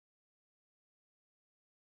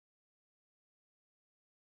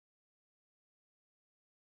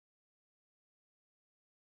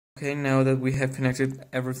Okay, now that we have connected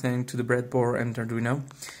everything to the breadboard and Arduino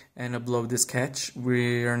and upload the sketch,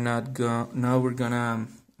 now we're gonna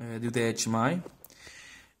do the HMI,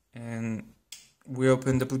 and we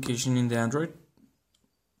open the application in the Android.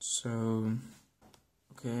 So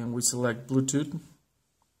okay, and we select Bluetooth.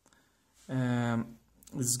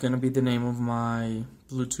 This is gonna be the name of my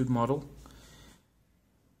Bluetooth model.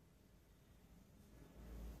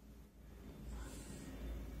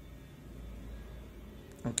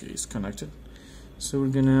 Okay, it's connected. So we're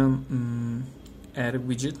gonna add a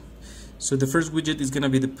widget. So the first widget is gonna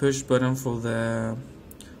be the push button for the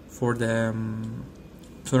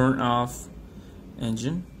turn off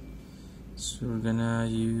engine. So we're gonna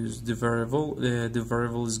use the variable. The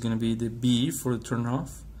variable is gonna be the B for the turn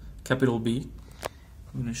off, capital B.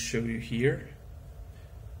 I'm gonna show you here.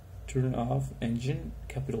 Turn off engine,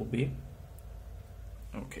 capital B.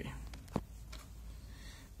 Okay.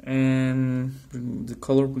 And the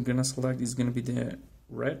color we're gonna select is gonna be the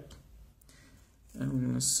red, and we're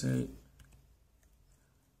gonna say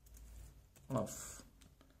off.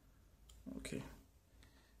 Okay,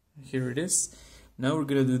 here it is. Now we're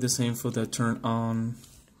gonna do the same for the turn on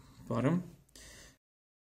button.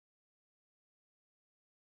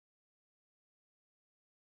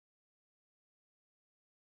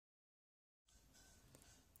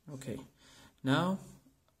 Okay, now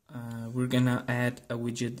we're gonna add a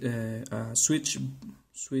widget, switch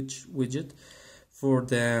widget for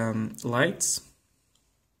the lights.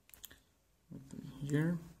 Open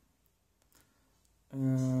here.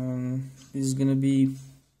 This is gonna be,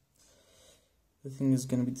 I think it's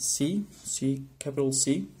gonna be the C, capital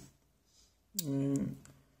C,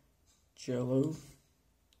 yellow,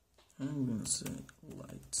 and I'm gonna say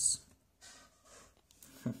lights.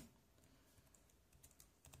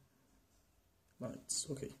 Lights.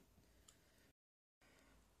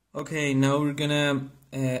 Okay, now we're gonna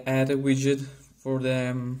add a widget for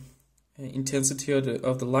the intensity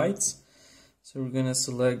of the lights. So we're gonna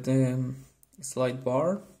select the slide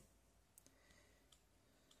bar,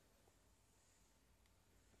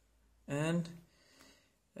 and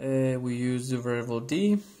we use the variable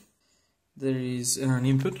D. There is an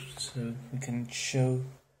input, so we can show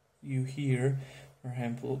you here.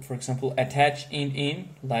 For example, attach in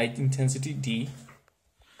light intensity D.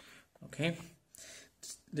 Okay,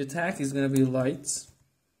 the tag is gonna be lights.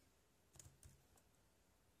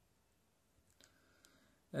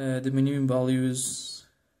 The minimum value is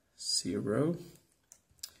 0.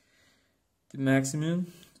 The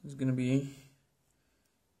maximum is gonna be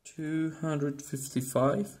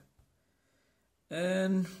 255,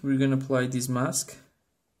 and we're gonna apply this mask.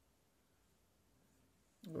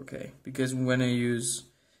 Okay, because we're gonna use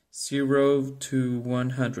 0 to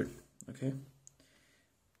 100. Okay.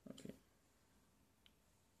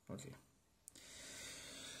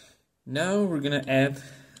 Now we're gonna add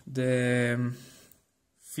the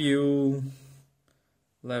fuel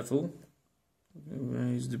level. We're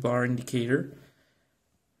gonna use the bar indicator.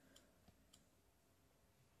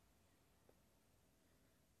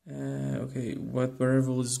 Okay, what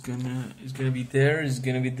variable is gonna be there? Is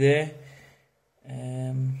gonna be the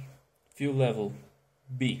fuel level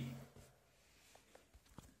B.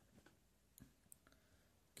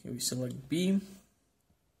 Okay, we select B,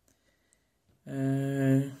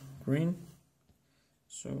 green.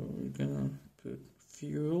 So we're gonna put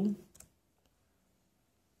fuel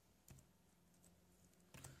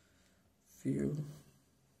 0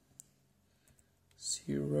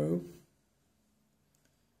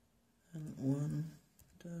 and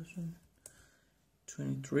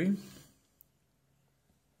 1023.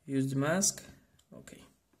 Use the mask. Okay.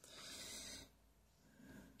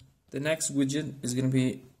 The next widget is going to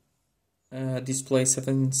be display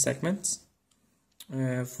 7 segments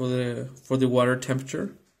for the water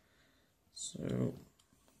temperature. So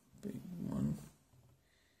big one.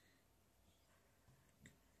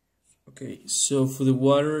 Okay. So for the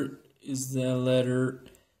water is the letter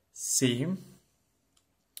C,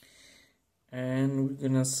 and we're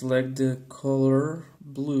gonna select the color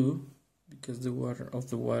blue because the water,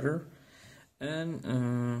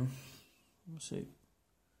 and let's see,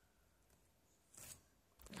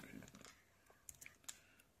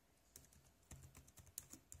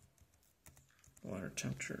 water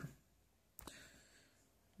temperature.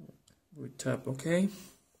 We tap OK.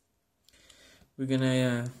 We're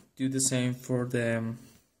gonna do the same for the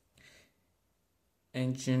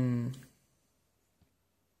engine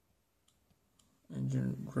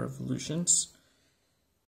revolutions.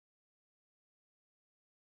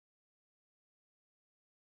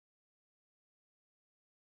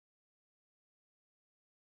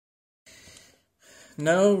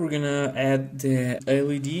 Now we're gonna add the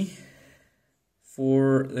LED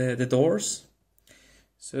for the doors.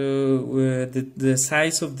 So the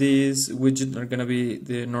size of these widgets are gonna be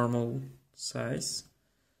the normal size.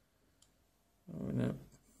 I'm gonna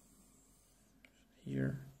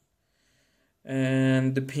here,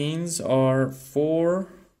 and the pins are 4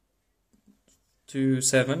 to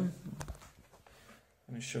 7.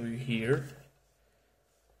 Let me show you here.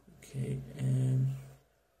 Okay, and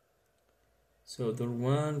so the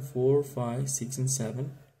 1, 4, 5, 6, and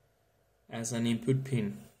 7 as an input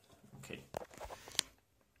pin. Okay.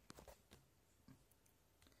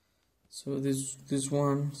 So this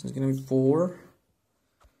one is gonna be 4.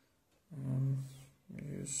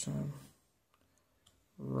 Use some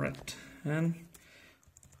red and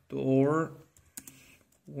door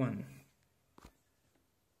 1.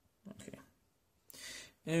 Okay,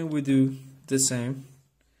 and we do the same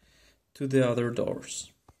to the other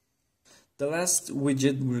doors. The last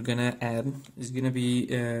widget we're gonna add is gonna be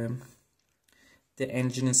the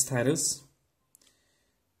engine status.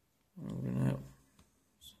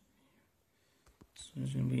 So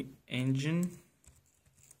it's gonna be engine,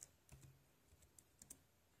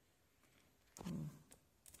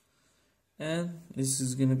 and this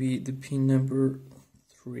is gonna be the pin number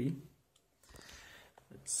 3.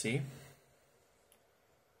 Let's see.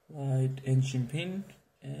 Light engine pin,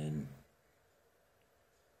 and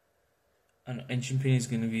engine pin is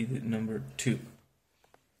gonna be the number 2.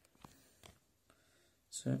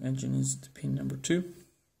 So engine is the pin number 2,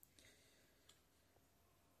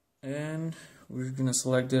 and we're gonna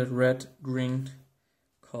select the red green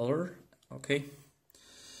color. Okay,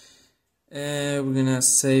 we're gonna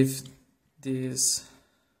save this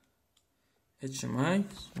HMI.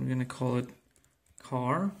 So I'm gonna call it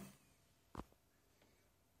car.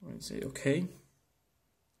 I'm gonna say okay.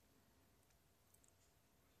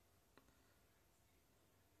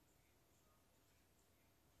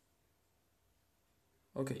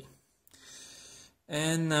 Okay,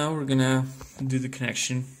 and now we're gonna do the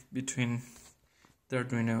connection between the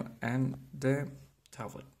Arduino and the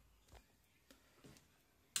tablet.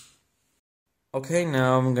 Okay,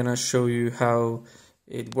 now I'm gonna show you how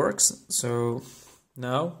it works. So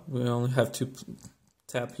now we only have to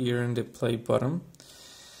tap here in the play button,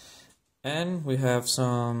 and we have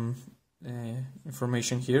some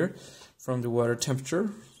information here from the water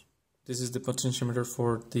temperature. This is the potentiometer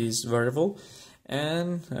for this variable,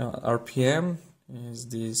 and RPM is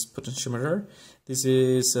this potentiometer. This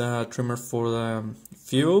is a trimmer for the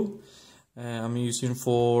fuel. I'm using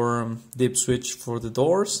for dip switch for the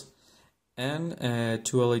doors, and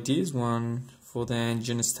 2 LEDs, one for the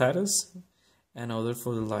engine status and other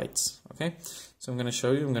for the lights. Okay, so I'm gonna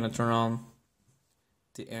show you. I'm gonna turn on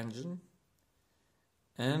the engine,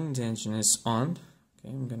 and the engine is on. Okay,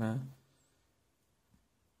 I'm gonna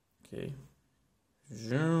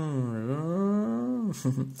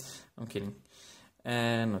I'm kidding.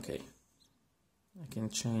 And okay, I can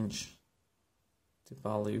change the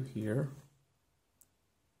value here.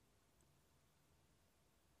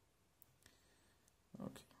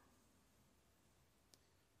 Okay.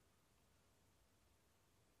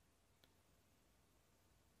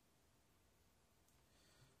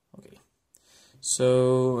 Okay.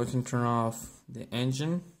 So I can turn off the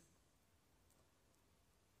engine.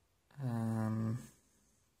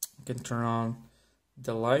 I can turn on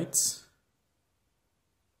the lights.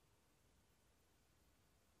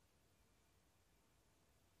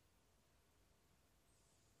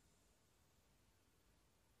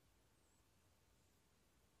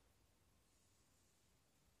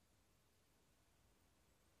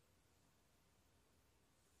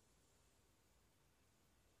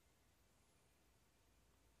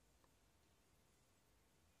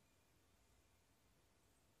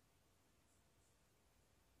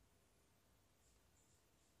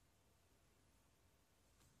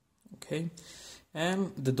 Okay,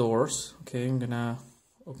 and the doors. Okay, I'm gonna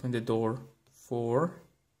open the door 4,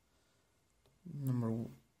 number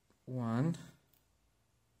 1,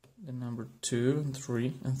 the number 2 and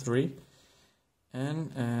 3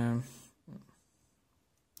 and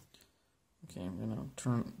okay, I'm gonna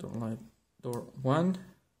turn the light door 1,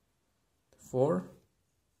 the 4,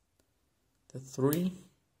 the 3,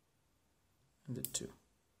 and the 2.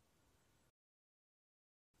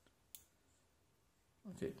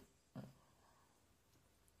 Okay.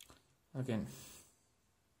 Again.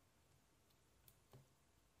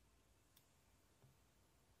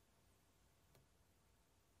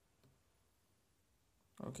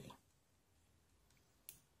 Okay.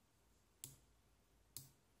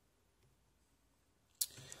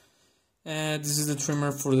 This is the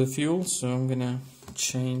trimmer for the fuel, so I'm gonna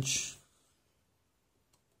change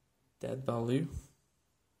that value.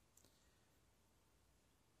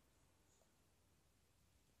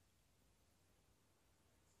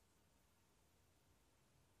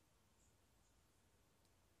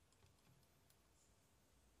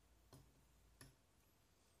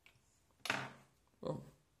 Oh.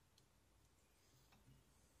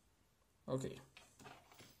 Okay.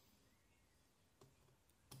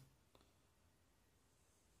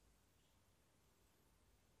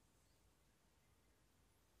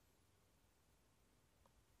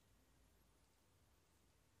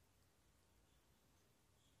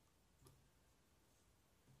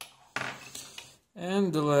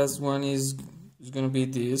 And the last one is going to be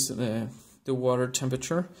this, the water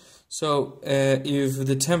temperature. So if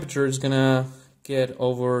the temperature is going to get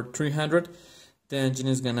over 300, the engine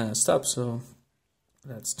is going to stop. So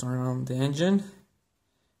let's turn on the engine.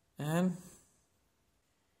 And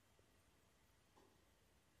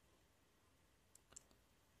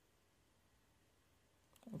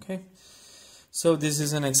okay, so this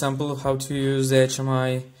is an example of how to use the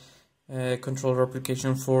HMI controller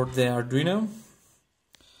application for the Arduino.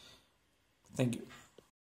 Thank you.